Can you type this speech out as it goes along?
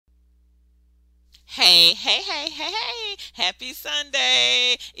Hey, hey, hey, hey, hey. Happy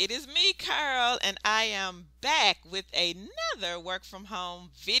Sunday. It is me, Carl, and I am back with another work from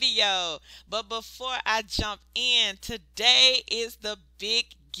home video. But before I jump in, today is the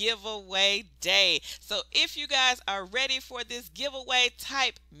big giveaway day. So if you guys are ready for this giveaway,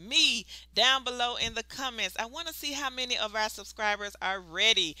 type me down below in the comments. I want to see how many of our subscribers are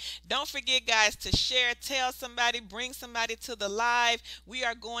ready. Don't forget, guys, to share, tell somebody, bring somebody to the live. We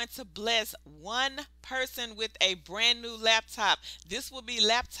are going to bless one person with a brand new laptop. This will be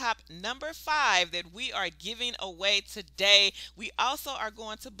laptop number 5 that we are giving away today. We also are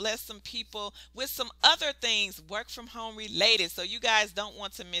going to bless some people with some other things work from home related. So you guys don't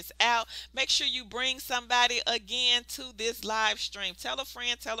want to miss out. Make sure you bring somebody again to this live stream. Tell a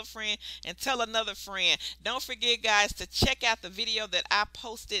friend, and tell another friend. Don't forget, guys, to check out the video that I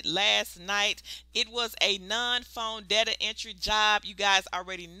posted last night. It was a non-phone data entry job. You guys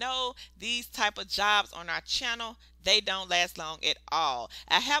already know these type of jobs on our channel, they don't last long at all.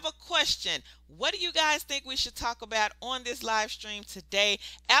 I have a question. What do you guys think we should talk about on this live stream today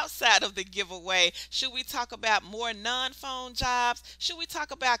outside of the giveaway? Should we talk about more non-phone jobs? Should we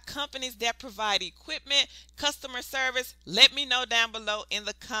talk about companies that provide equipment, customer service? Let me know down below in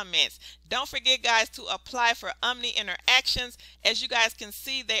the comments. Don't forget, guys, to apply for Omni Interactions. As you guys can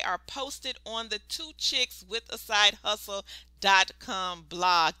see, they are posted on the Two Chicks with a Side Hustle.com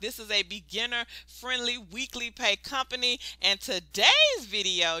blog. This is a beginner friendly weekly pay company, and today's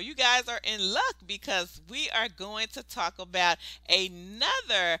video, you guys are in luck because we are going to talk about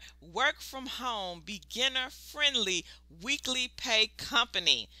another work from home beginner friendly weekly pay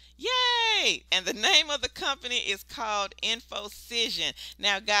company. Yay! And the name of the company is called InfoCision.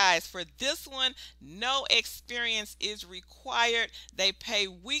 Now, guys, for this one, no experience is required. They pay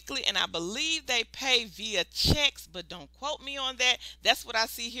weekly, and I believe they pay via checks, but don't quote me on that. That's what I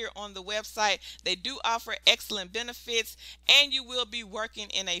see here on the website. They do offer excellent benefits, and you will be working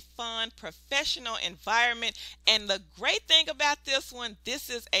in a fun, professional environment. And the great thing about this one, this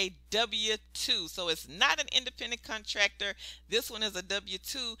is a W-2, so it's not an independent contractor. This one is a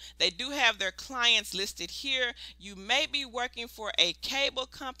W-2. They do have their clients listed here. You may be working for a cable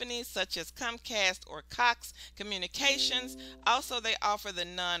company such as Comcast or Cox Communications. Also, they offer the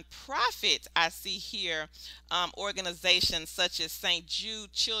nonprofit, I see here, organizations such as St.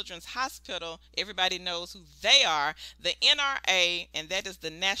 Jude Children's Hospital. Everybody knows who they are. The NRA, and that is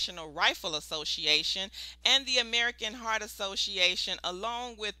the National Rifle Association, and the American Heart Association,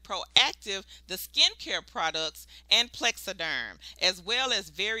 along with Proactive, the skincare products, and Plexiderm, as well as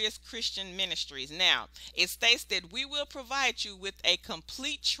various Christian ministries. Now, it states that we will provide you with a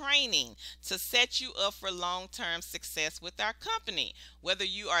complete training to set you up for long-term success with our company. Whether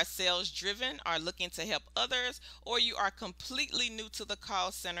you are sales-driven, are looking to help others, or you are completely new to the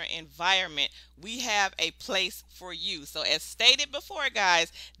call center environment, we have a place for you. So as stated before,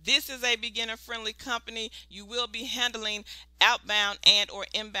 guys, this is a beginner-friendly company. You will be handling outbound and or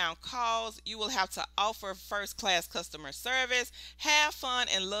inbound calls. You will have to offer first-class customer service, have fun,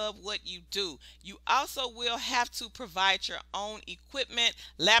 and love what you do. You also will have to provide your own equipment,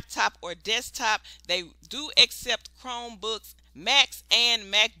 laptop or desktop. They do accept Chromebooks. Macs and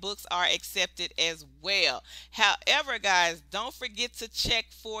MacBooks are accepted as well. However, guys, don't forget to check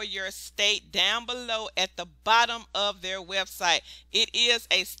for your state down below at the bottom of their website. It is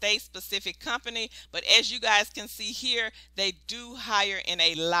a state-specific company, but as you guys can see here, they do hire in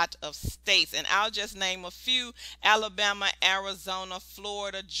a lot of states, and I'll just name a few: Alabama, Arizona,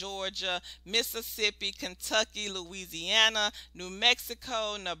 Florida, Georgia, Mississippi, Kentucky, Louisiana, New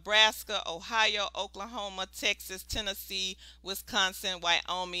Mexico, Nebraska, Ohio, Oklahoma, Texas, Tennessee, Wisconsin,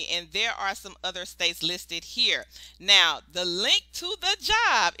 Wyoming, and there are some other states listed here. Now, the link to the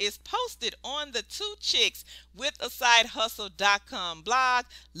job is posted on the Two Chicks with a Side Hustle.com blog.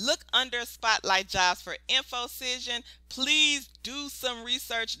 Look under Spotlight Jobs for InfoCision. Please do some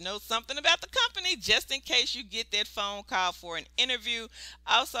research, know something about the company just in case you get that phone call for an interview.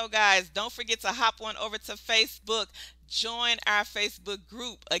 Also, guys, don't forget to hop on over to Facebook. Join our Facebook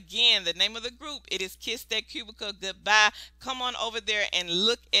group. Again, the name of the group, it is Kiss That Cubicle Goodbye. Come on over there and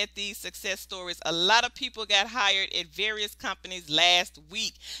look at these success stories. A lot of people got hired at various companies last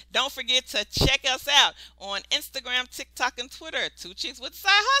week. Don't forget to check us out on Instagram, TikTok, and Twitter. Two Chicks with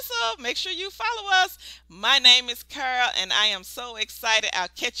Side Hustle. Make sure you follow us. My name is Carol, and I am so excited. I'll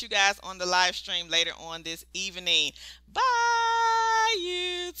catch you guys on the live stream later on this evening. Bye,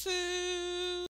 YouTube.